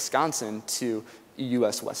Wisconsin to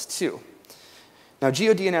US West 2. Now,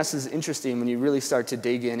 GeoDNS is interesting when you really start to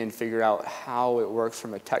dig in and figure out how it works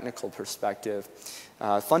from a technical perspective.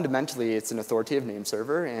 Fundamentally, it's an authoritative name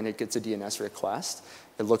server, and it gets a DNS request.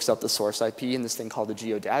 It looks up the source IP in this thing called the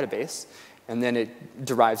geodatabase, And then it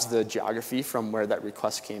derives the geography from where that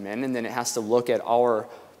request came in. And then it has to look at our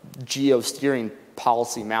geo-steering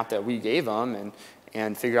policy map that we gave them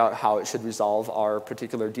and figure out how it should resolve our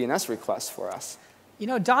particular DNS request for us. You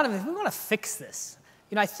know, Donovan, if we want to fix this,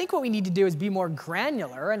 I think what we need to do is be more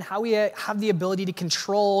granular in how we have the ability to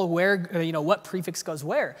control where, what prefix goes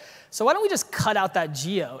where. So why don't we just cut out that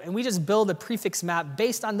geo and we just build a prefix map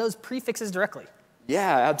based on those prefixes directly?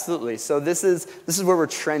 Yeah, absolutely. So this is where we're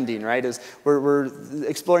trending, right? Is we're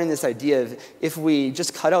exploring this idea of if we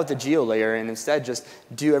just cut out the geo layer and instead just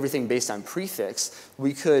do everything based on prefix,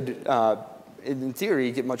 we could, in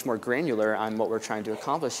theory, get much more granular on what we're trying to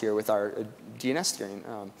accomplish here with our DNS steering.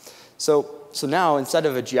 So now, instead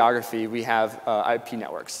of a geography, we have IP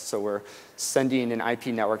networks. So we're sending an IP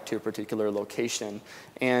network to a particular location.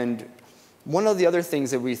 And one of the other things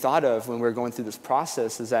that we thought of when we were going through this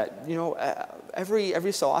process is that,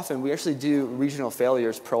 every so often we actually do regional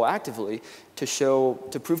failures proactively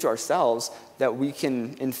to prove to ourselves that we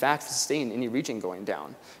can, in fact, sustain any region going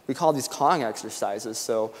down. We call these Kong exercises.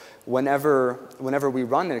 So whenever we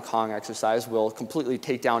run a Kong exercise, we'll completely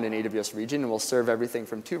take down an AWS region and we'll serve everything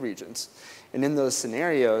from 2 regions. And in those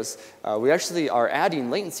scenarios, we actually are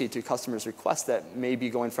adding latency to customers' requests that may be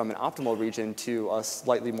going from an optimal region to a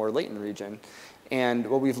slightly more latent region. And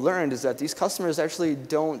what we've learned is that these customers actually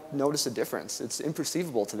don't notice a difference. It's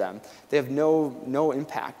imperceivable to them. They have no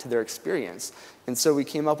impact to their experience. And so we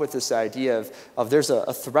came up with this idea of there's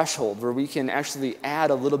a threshold where we can actually add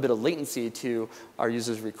a little bit of latency to our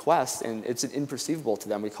users' requests, and it's imperceivable to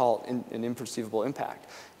them. We call it an imperceivable impact.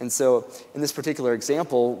 And so in this particular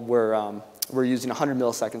example, we're using 100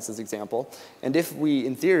 milliseconds as example. And if we,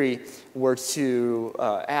 in theory, were to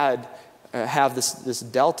have this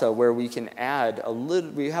delta where we can add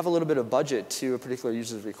we have a little bit of budget to a particular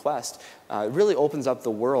user's request, it really opens up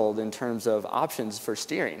the world in terms of options for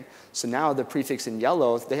steering. So now the prefix in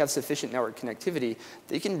yellow, if they have sufficient network connectivity,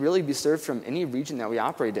 they can really be served from any region that we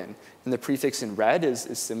operate in. And the prefix in red is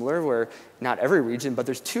similar, where not every region, but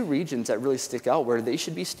there's 2 regions that really stick out where they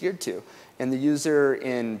should be steered to. And the user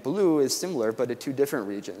in blue is similar, but at 2 different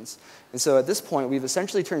regions. And so at this point, we've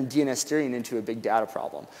essentially turned DNS steering into a big data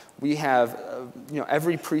problem. We have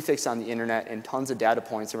every prefix on the internet and tons of data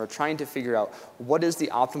points, and we're trying to figure out what is the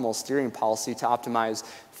optimal steering policy to optimize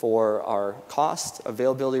for our cost,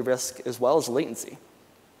 availability risk, as well as latency.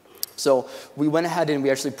 So we went ahead and we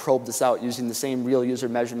actually probed this out using the same real user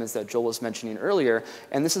measurements that Joel was mentioning earlier,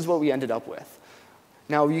 and this is what we ended up with.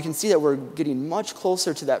 Now, you can see that we're getting much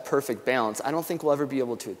closer to that perfect balance. I don't think we'll ever be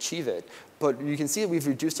able to achieve it, but you can see that we've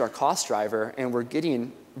reduced our cost driver, and we're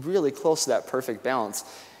getting really close to that perfect balance.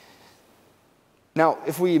 Now,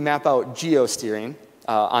 if we map out geo-steering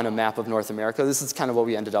on a map of North America, this is kind of what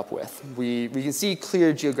we ended up with. We can see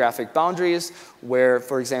clear geographic boundaries where,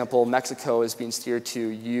 for example, Mexico is being steered to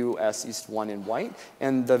US East 1 in white,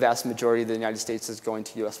 and the vast majority of the United States is going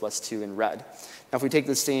to US West 2 in red. Now, if we take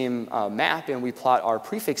the same map and we plot our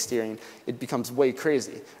prefix steering, it becomes way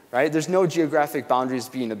crazy, right? There's no geographic boundaries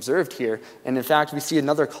being observed here. And in fact, we see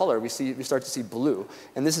another color. We start to see blue.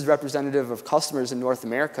 And this is representative of customers in North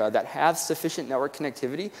America that have sufficient network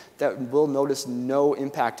connectivity that will notice no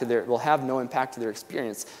impact will have no impact to their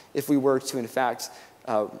experience if we were to, in fact,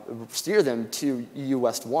 steer them to EU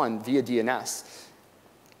West 1 via DNS.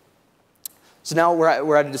 So now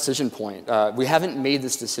we're at a decision point. We haven't made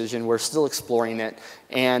this decision. We're still exploring it.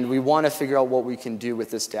 And we want to figure out what we can do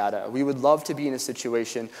with this data. We would love to be in a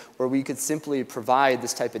situation where we could simply provide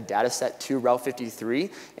this type of data set to Route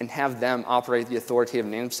 53 and have them operate the authoritative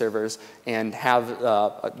name servers and have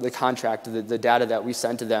the contract, the data that we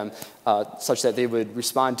send to them, such that they would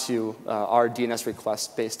respond to our DNS requests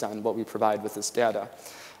based on what we provide with this data.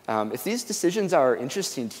 If these decisions are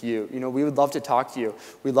interesting to you, we would love to talk to you.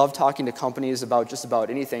 We love talking to companies about just about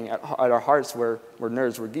anything. At our hearts, we're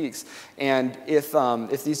nerds, we're geeks. And if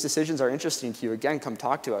these decisions are interesting to you, again, come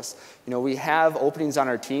talk to us. We have openings on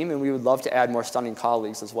our team, and we would love to add more stunning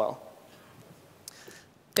colleagues as well.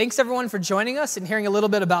 Thanks, everyone, for joining us and hearing a little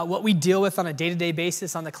bit about what we deal with on a day-to-day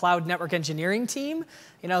basis on the cloud network engineering team.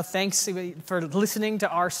 Thanks for listening to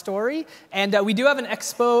our story. And we do have an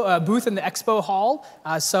expo booth in the expo hall.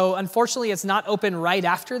 So unfortunately, it's not open right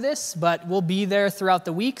after this, but we'll be there throughout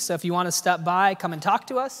the week. So if you want to stop by, come and talk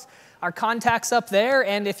to us. Our contact's up there.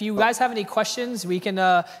 And if you guys have any questions, we can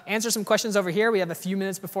answer some questions over here. We have a few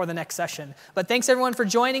minutes before the next session. But thanks, everyone, for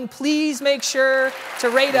joining. Please make sure to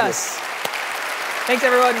rate us. Thanks,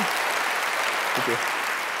 everyone. Thank you.